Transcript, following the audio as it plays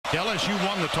LSU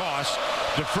won the toss,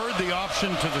 deferred the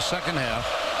option to the second half,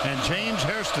 and James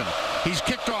Hairston, he's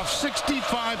kicked off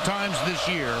 65 times this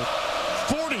year.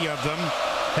 40 of them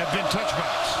have been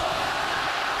touchbacks.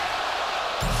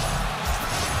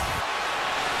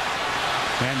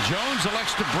 And Jones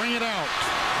elects to bring it out.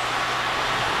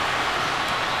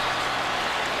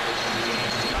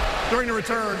 During the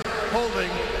return,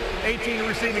 holding, 18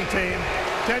 receiving team,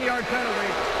 10-yard penalty,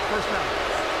 first down.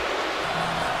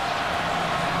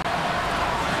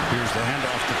 Here's the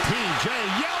handoff to P.J.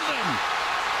 Yeldon.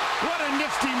 What a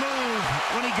nifty move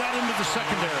when he got into the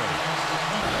secondary.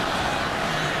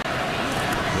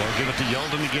 They'll give it to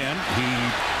Yeldon again. He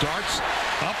darts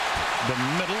up the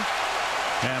middle.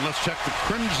 And let's check the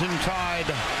Crimson Tide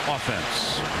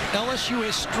offense. LSU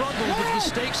has struggled with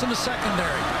mistakes in the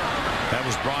secondary. That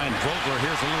was Brian Vogler.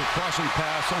 Here's a little crossing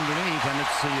pass underneath, and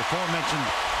it's the aforementioned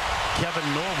Kevin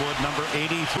Norwood, number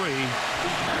 83.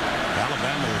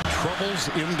 Alabama with troubles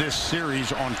in this series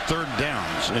on third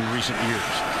downs in recent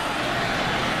years.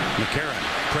 McCarron.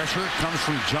 Pressure comes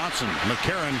from Johnson.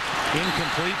 McCarron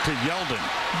incomplete to Yeldon.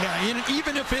 Yeah,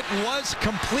 even if it was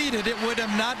completed, it would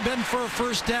have not been for a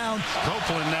first down.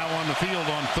 Copeland now on the field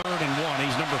on 3rd and 1.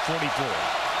 He's number 44.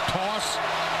 Toss.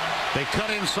 They cut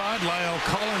inside. Lyle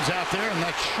Collins out there, and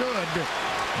that should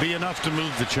be enough to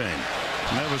move the chain.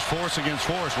 And that was force against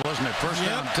force, wasn't it? First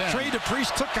down 10. Trey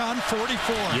DePriest took on 44.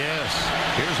 Yes.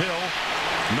 Here's Hill.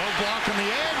 No block on the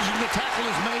edge, and the tackle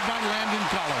is made by Landon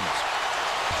Collins.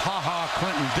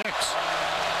 Clinton Dix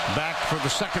back for the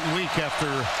second week after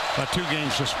a 2-game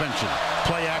suspension.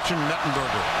 Play action,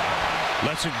 Mettenberger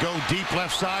lets it go deep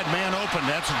left side, man open.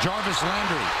 That's Jarvis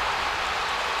Landry.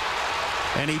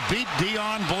 And he beat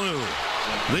Dion Blue.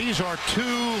 These are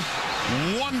two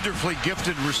wonderfully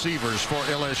gifted receivers for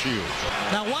LSU.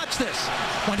 Now watch this.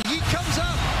 When he comes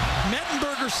up,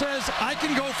 Mettenberger says, I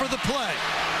can go for the play.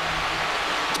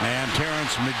 And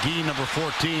Terrence McGee, number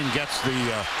 14, gets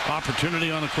the opportunity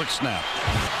on a quick snap.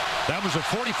 That was a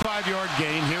 45-yard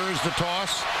gain. Here is the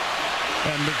toss.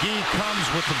 And McGee comes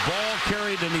with the ball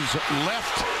carried in his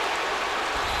left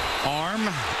arm.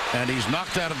 And he's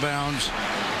knocked out of bounds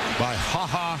by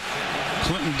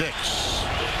Clinton Dix.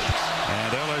 And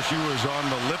LSU is on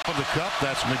the lip of the cup.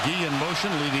 That's McGee in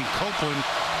motion, leaving Copeland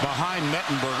behind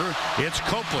Mettenberger. It's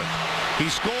Copeland.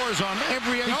 He scores on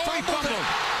every... He fumbled.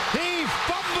 He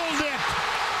fumbled it.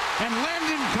 And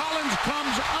Landon Collins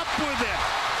comes up with it.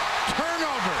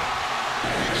 Turnover.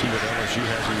 See what LSU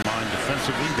has in mind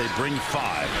defensively. They bring 5.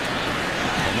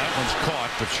 And that one's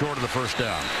caught, but short of the first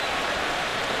down.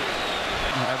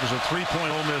 That was a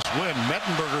 3-point Ole Miss win.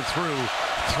 Mettenberger threw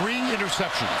 3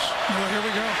 interceptions. Well, here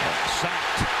we go.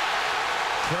 Sacked.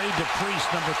 Trey DePriest,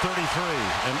 number 33.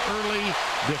 An early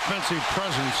defensive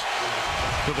presence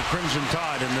for the Crimson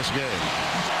Tide in this game.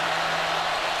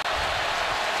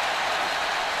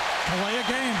 Play a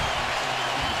game.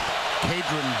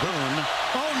 Cadron Boone.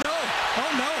 Oh, no.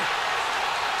 Oh, no.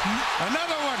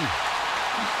 Another one.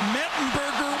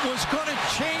 Mettenberger was going to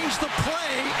change the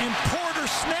play, and Porter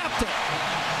snapped it.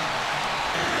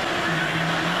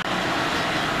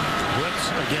 Blitz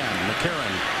again.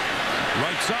 McCarron.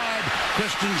 Right side.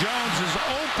 Christian Jones is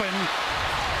open.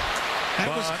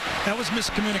 That was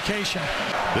miscommunication.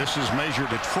 This is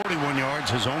measured at 41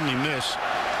 yards. His only miss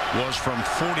was from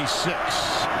 46.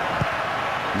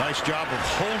 Nice job of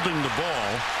holding the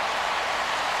ball.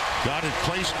 Got it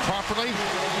placed properly.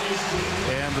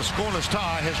 And the scoreless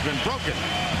tie has been broken.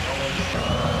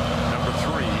 Number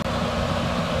 3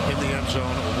 in the end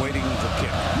zone awaiting the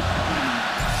kick.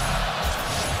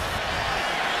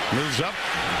 Moves up,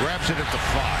 grabs it at the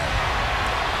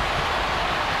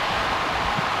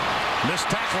 5. Missed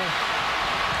tackle.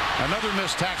 Another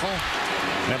missed tackle.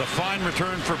 And a fine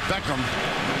return for Beckham.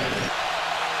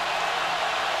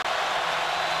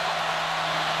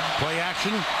 Play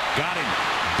action. Got him.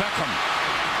 Beckham.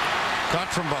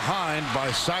 Caught from behind by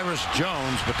Cyrus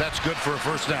Jones, but that's good for a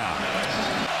first down.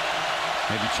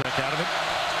 Maybe check out of it.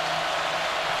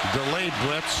 Delayed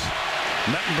blitz.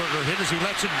 Mettenberger hit as he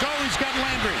lets it go. He's got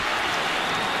Landry.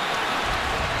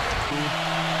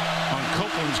 On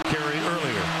Copeland's carry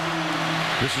earlier.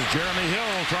 This is Jeremy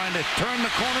Hill trying to turn the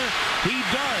corner. He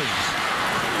does.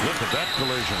 Look at that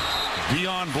collision.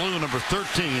 Dion Blue, number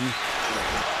 13.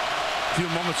 A few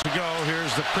moments ago,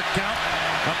 here's the quick count.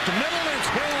 Up the middle, it's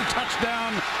Hill.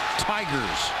 Touchdown,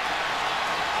 Tigers.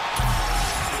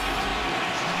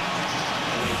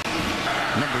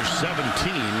 Number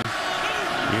 17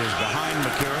 is behind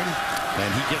McCarron, and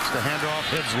he gets the handoff,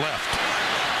 heads left.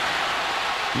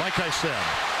 Like I said,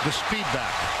 the speed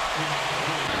back.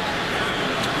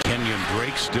 Kenyon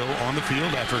Drake still on the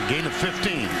field after a gain of 15.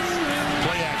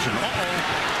 Play action.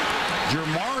 Uh-oh.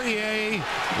 Jermarie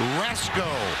Rasco,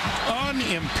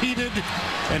 unimpeded,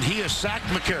 and he has sacked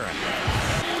McCarron.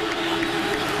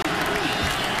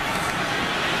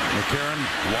 McCarron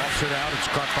lofts it out.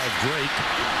 It's caught by Drake.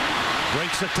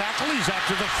 Breaks the tackle. He's out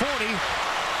to the 40.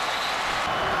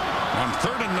 On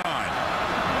 3rd and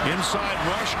 9. Inside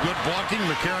rush. Good blocking.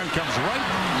 McCarron comes right.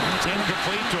 It's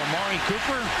incomplete to Amari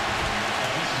Cooper.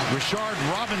 Richard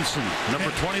Robinson,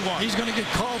 number 21. He's going to get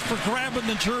called for grabbing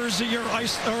the jersey or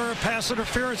pass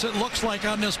interference, it looks like,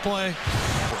 on this play.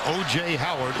 O.J.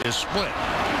 Howard is split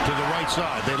to the right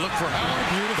side. They look for Howard.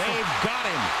 Beautiful. They've got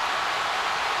him.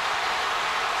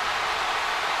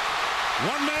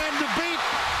 One man to beat.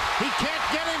 He can't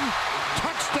get him.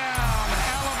 Touchdown,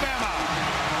 Alabama.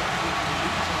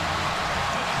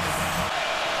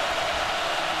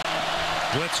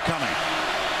 Blitz coming.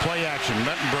 Play action,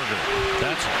 Mettenberger.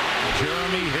 That's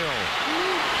Jeremy Hill.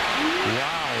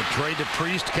 Wow, Trey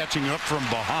DePriest catching up from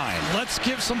behind. Let's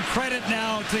give some credit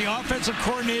now to the offensive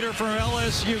coordinator for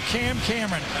LSU, Cam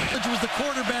Cameron. Which was the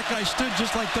quarterback. I stood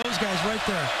just like those guys right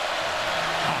there.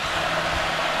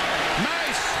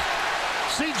 Nice!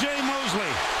 C.J. Mosley.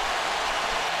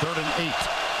 3rd and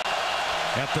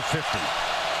 8 at the 50.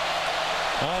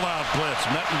 All out blitz,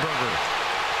 Mettenberger.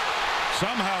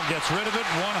 Somehow gets rid of it,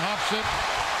 one hops it.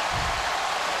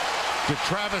 To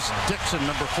Travis Dixon,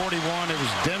 number 41. It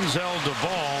was Denzel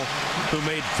Duvall who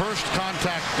made first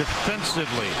contact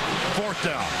defensively. 4th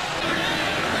down.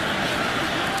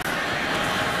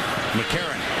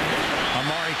 McCarron.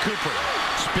 Amari Cooper.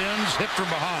 Spins, hit from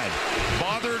behind.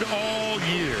 Bothered all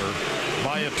year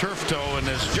by a turf toe and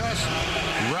is just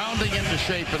rounding into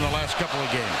shape in the last couple of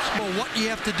games. Well, what you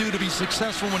have to do to be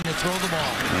successful when you throw the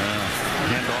ball.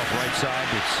 Hand off right side.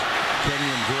 It's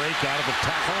Kenyon Drake out of the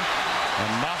tackle and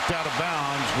knocked out of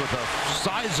bounds with a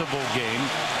sizable gain.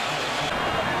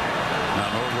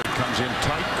 Now Norwood comes in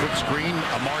tight, quick screen.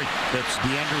 Amari, that's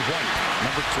DeAndre White,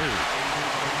 number 2.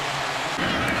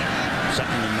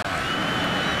 2nd and 9.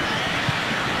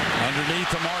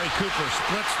 Underneath, Amari Cooper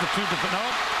splits the two.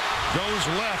 Nope, goes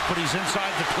left, but he's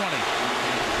inside the 20.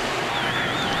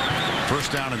 1st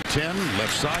down and 10.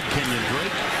 Left side, Kenyon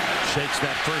Drake shakes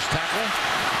that first tackle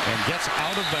and gets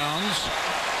out of bounds.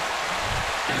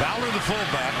 Fowler, the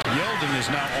fullback. Yeldon is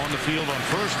now on the field on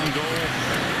 1st and goal.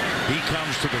 He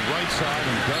comes to the right side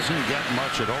and doesn't get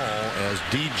much at all as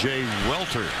DJ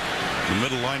Welter, the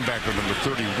middle linebacker, number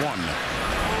 31,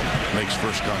 makes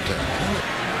first contact.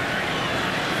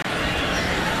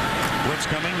 Blitz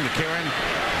coming. McCarron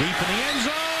deep in the end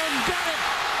zone. Got it.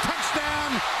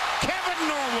 Touchdown, Kevin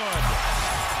Norwood.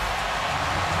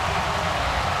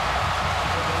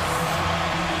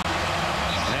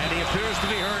 And he appears to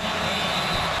be hurt.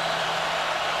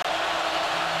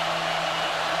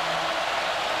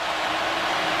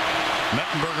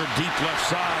 Mettenberger deep left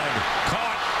side.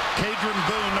 Caught. Cadron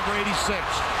Boone, number 86.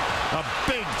 A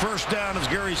big first down, as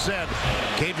Gary said.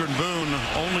 Cadron Boone,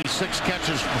 only 6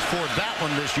 catches before that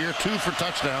one this year. 2 for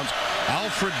touchdowns.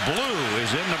 Alfred Blue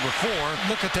is in, number 4.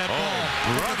 Look at that ball.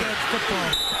 Look at that football.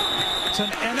 It's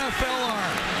an NFL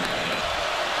arm.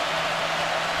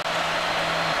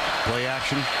 Play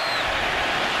action.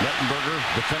 Mettenberger,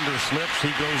 defender slips.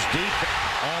 He goes deep.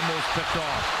 Almost picked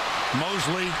off.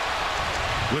 Mosley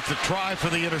with the try for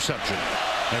the interception.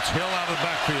 That's Hill out of the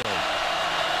backfield.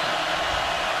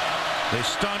 They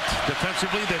stunt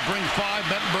defensively. They bring 5.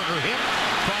 Mettenberger hit.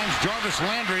 Finds Jarvis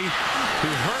Landry, who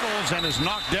hurdles and is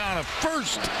knocked down. A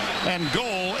 1st and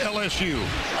goal, LSU.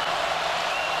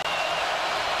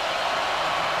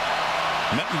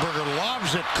 Mettenberger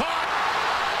lobs it. Caught.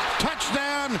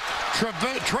 Touchdown,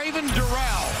 Traven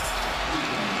Durrell.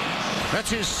 That's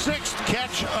his 6th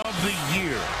catch of the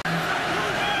year.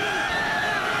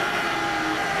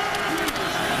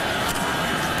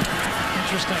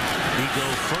 Interesting. Ego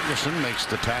Ferguson makes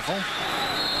the tackle.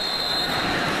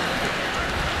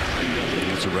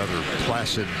 It's a rather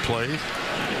placid play.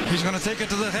 He's going to take it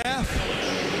to the half.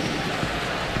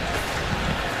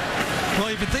 Well,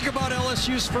 if you think about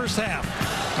LSU's first half,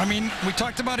 I mean, we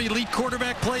talked about elite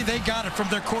quarterback play. They got it from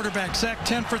their quarterback. Sack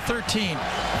 10 for 13.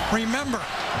 Remember,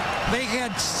 they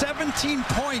had 17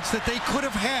 points that they could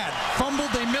have had. Fumbled,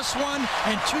 they missed one,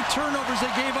 and 2 turnovers, they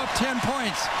gave up 10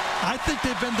 points. I think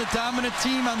they've been the dominant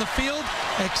team on the field,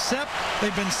 except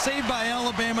they've been saved by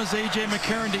Alabama's A.J.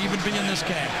 McCarron to even be in this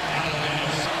game.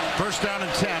 1st down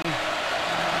and 10.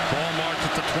 Ball marked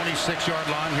at the 26-yard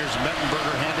line. Here's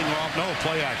Mettenberger handing off. No,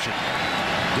 play action.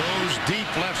 Goes deep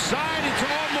left side. It's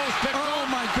almost picked off. Oh,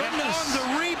 my goodness. And on the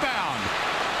rebound,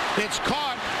 it's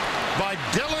caught by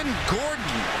Dylan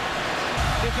Gordon.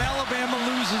 If Alabama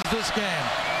loses this game.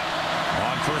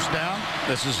 On 1st down,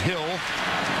 this is Hill.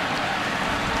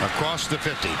 across the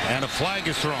 50, and a flag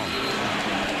is thrown.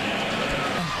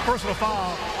 Personal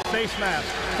foul, face mask,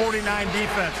 49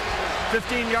 defense.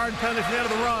 15-yard penalty from the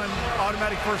end of the run,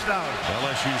 automatic first down.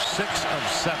 LSU 6 of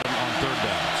 7 on third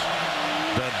downs.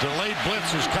 The delayed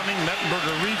blitz is coming.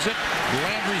 Mettenberger reads it.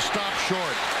 Landry stops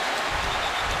short.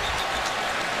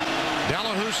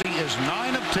 Dalhousie is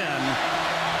 9 of 10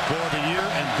 for the year,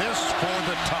 and this for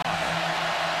the tie.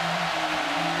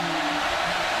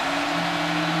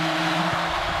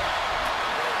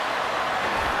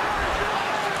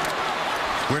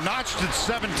 We're notched at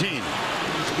 17.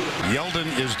 Yeldon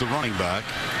is the running back,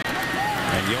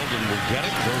 and Yeldon will get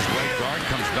it. Goes right guard,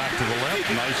 comes back to the left.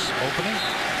 Nice opening.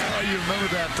 You remember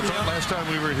that the last time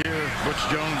we were here, Butch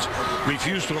Jones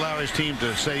refused to allow his team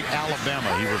to say Alabama.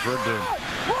 He referred to it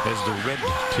as the red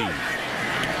team.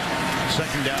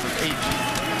 Second down and 8.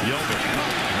 Yeldon.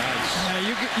 Nice.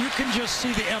 You can just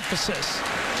see the emphasis.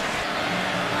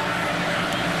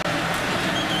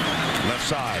 Left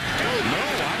side. No,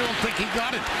 I don't think he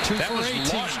got it. 2 that for was 18.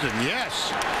 Lawston, yes.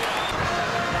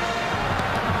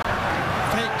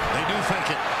 Fake. They do fake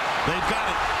it. They've got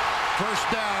it. First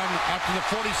down after the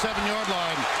 47-yard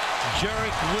line.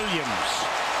 Jarek Williams,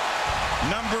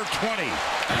 number 20.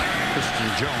 Christian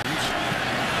Jones.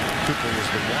 Cooper was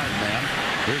the wide man.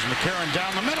 Here's McCarron down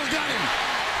the middle. Got him.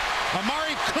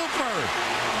 Amari Cooper.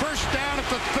 First down at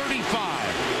the 35.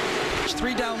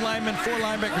 3 down linemen, 4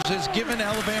 linebackers has given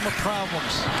Alabama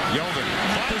problems. Yeldon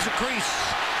finds a crease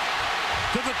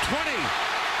to the 20.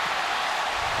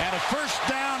 And a first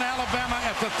down, Alabama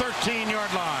at the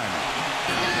 13-yard line.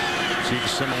 See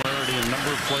the similarity in number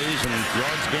of plays and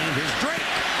yards gained. Here's Drake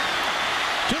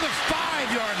to the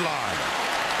 5-yard line.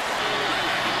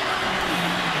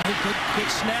 Good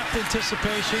snap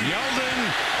anticipation. Yeldon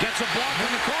gets a block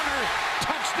in the corner.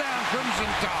 Touchdown,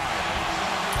 Crimson Tide.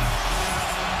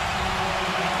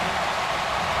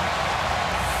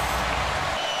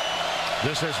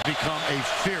 This has become a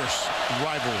fierce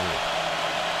rivalry.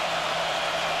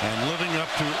 And living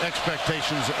up to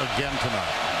expectations again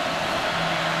tonight.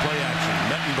 Play action.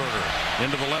 Mettenberger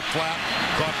into the left flat.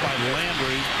 Caught by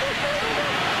Landry.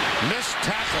 Missed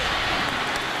tackle.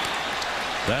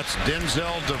 That's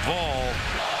Denzel Duvall.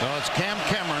 Well, it's Cam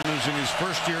Cameron who's in his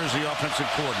first year as the offensive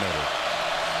coordinator.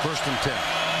 First and 10.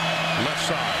 Left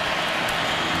side.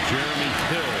 Jeremy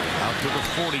Hill out to the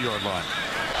 40-yard line.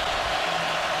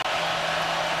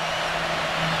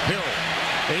 Hill.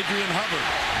 Adrian Hubbard.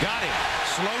 Got him.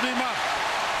 Slowed him up.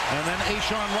 And then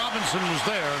Ashawn Robinson was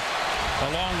there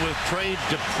along with Trey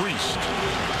DePriest.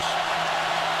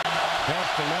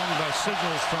 Helped along by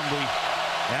signals from the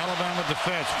Alabama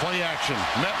defense. Play action.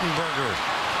 Mettenberger.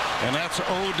 And that's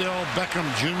Odell Beckham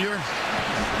Jr.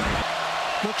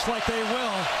 Looks like they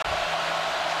will.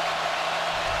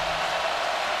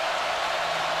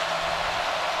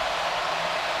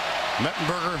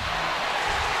 Mettenberger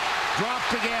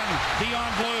dropped again.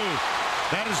 Beyond blue.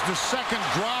 That is the second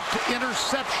dropped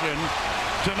interception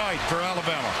tonight for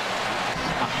Alabama.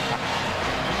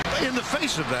 In the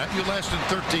face of that, you lasted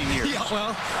 13 years. Yeah,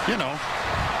 well, you know.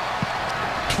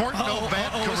 No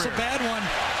bad career. It's a bad one.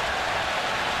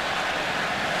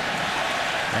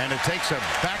 And it takes a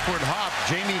backward hop.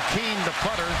 Jamie Keene, the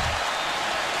putter.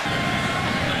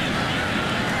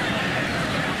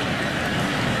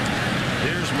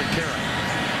 Here's McCarron.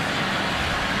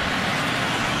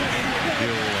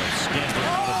 He'll scamper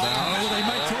out of bounds. They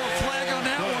might throw a flag on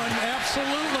that one.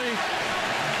 Absolutely.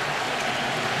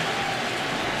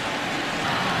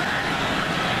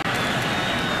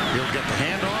 He'll get the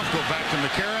handoff, go back to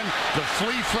McCarron. The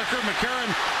flea flicker.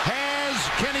 McCarron has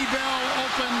Kenny Bell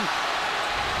open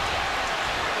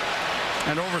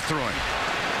and overthrowing.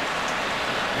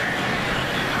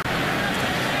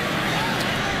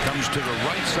 Comes to the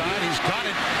right side. He's got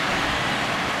it.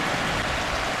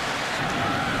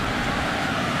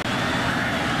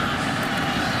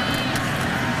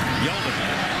 Yeldon.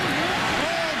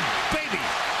 Oh, baby.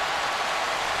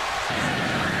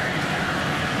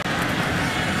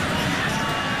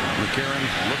 McCarron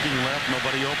looking left,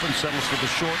 nobody open, settles for the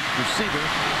short receiver.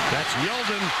 That's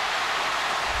Yeldon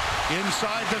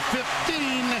inside the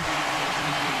 15.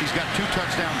 He's got 2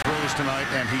 touchdown throws tonight,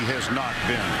 and he has not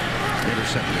been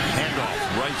intercepted. Handoff,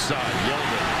 right side,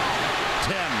 Yeldon.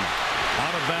 10,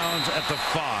 out of bounds at the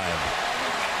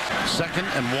 5. Second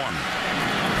and 1.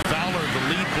 Fowler, the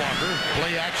lead blocker.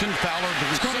 Play action, Fowler.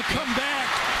 It's going to come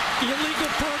back. Illegal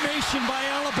formation by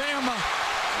Alabama.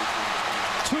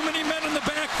 Too many men in the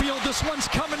backfield. This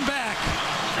one's coming back.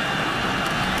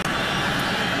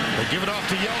 They give it off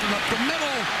to Yeldon up the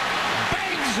middle.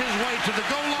 Bangs his way to the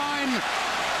goal line.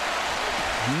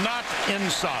 Not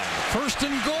inside. First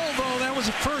and goal, though. That was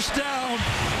a first down.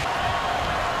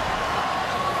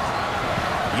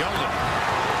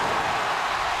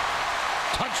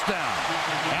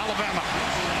 Alabama.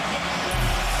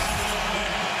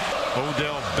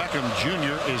 Odell Beckham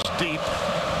Jr. is deep.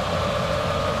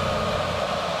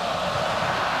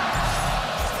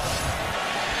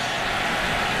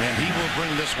 And he will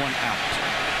bring this one out.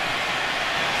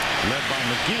 Led by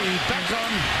McGee.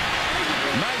 Beckham.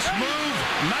 Nice move.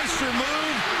 Nicer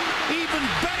move. Even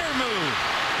better move.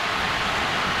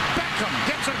 Beckham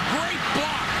gets a great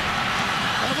block.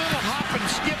 A little hop and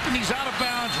skip, and he's out of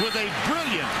bounds with a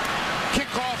brilliant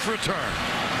kickoff return.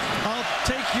 I'll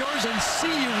take yours and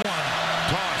see you one.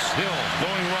 Toss, Hill,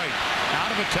 going right, out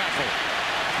of a tackle.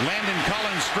 Landon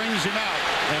Collins strings him out,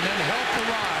 and then help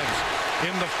arrives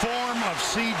in the form of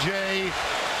C.J.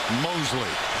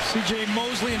 Mosley. C.J.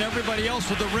 Mosley and everybody else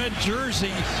with the red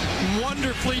jersey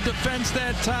wonderfully defends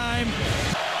that time.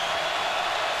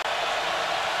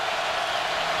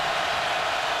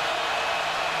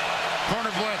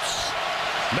 Corner blitz.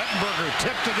 Mettenberger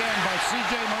tipped again by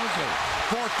C.J. Mosley.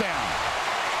 Fourth down.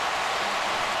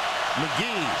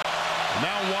 McGee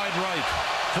now wide right.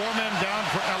 4 men down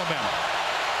for Alabama.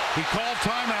 He called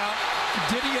timeout.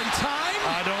 Did he in time?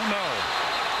 I don't know.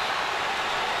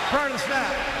 Prior to the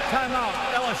snap, timeout,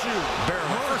 LSU. Barely.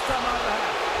 First timeout of the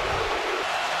half.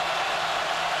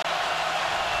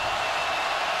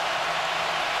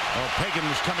 Oh, Pagan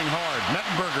was coming hard.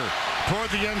 Mettenberger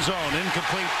toward the end zone.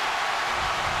 Incomplete.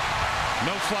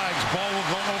 No flags. Ball will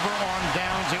go over on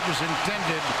downs. It was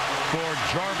intended for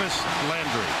Jarvis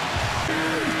Landry.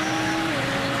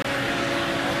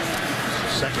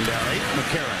 Second down, 8.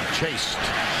 McCarron chased.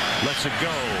 Lets it go.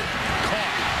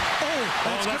 Caught.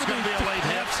 Oh, That's going to be a late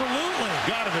hit. Absolutely.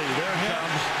 Got to be. There it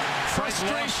comes.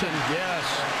 Frustration. Yes.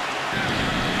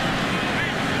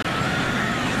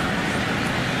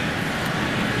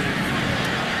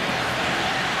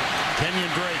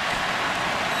 Kenyon Drake.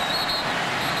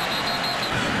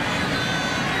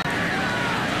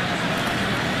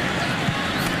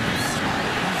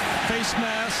 Face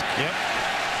mask. Yep.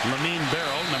 Lamine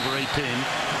Barrow, number 18.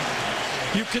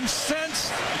 You can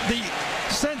sense the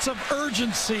sense of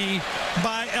urgency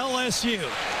by LSU.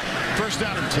 First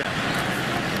down and 10.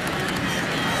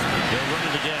 They'll run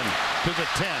it again to the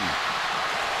 10.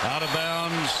 Out of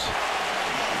bounds.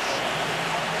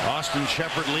 Austin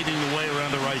Shepard leading the way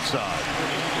around the right side.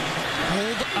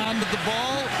 Hold onto the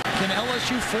ball. Can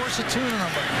LSU force a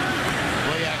turnover?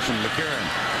 Play action. McCarron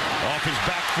off his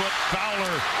back foot.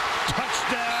 Fowler.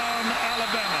 Touchdown,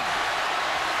 Alabama.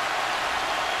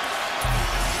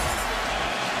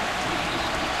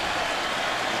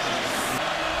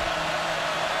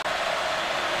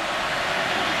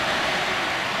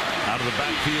 Out of the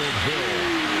backfield, Hill.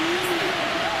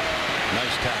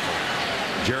 Nice tackle.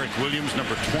 Jarek Williams,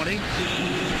 number 20.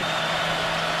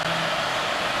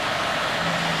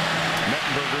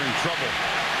 Mettenberger in trouble.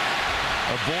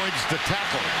 Avoids the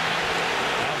tackle.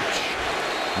 Ouch.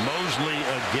 Mosley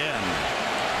again.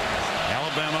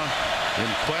 Alabama in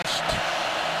quest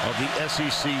of the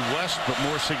SEC West, but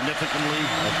more significantly,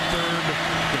 a third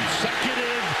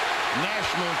consecutive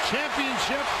national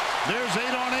championship. There's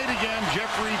 8 on 8 again,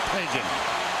 Jeffrey Pagan.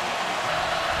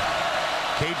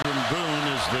 Cadron Boone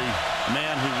is the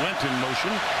man who went in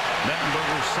motion.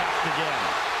 Mettenberger sacked again.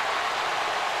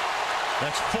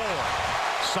 That's 4.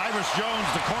 Cyrus Jones,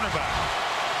 the cornerback.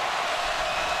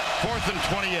 4th and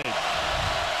 28.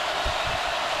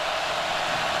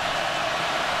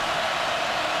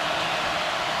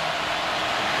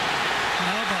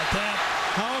 How about that?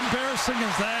 How embarrassing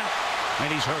is that?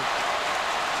 And he's hurt.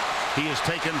 He has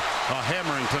taken a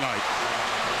hammering tonight.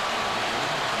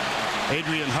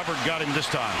 Adrian Hubbard got him this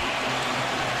time.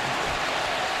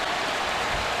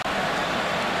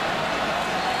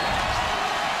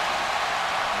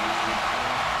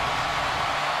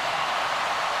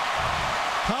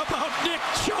 How about Nick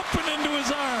jumping into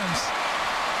his arms?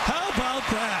 How about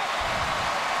that?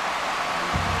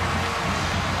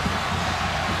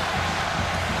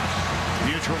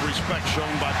 Mutual respect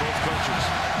shown by both coaches.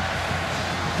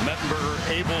 Mettenberger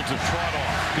able to trot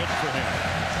off. Good for him.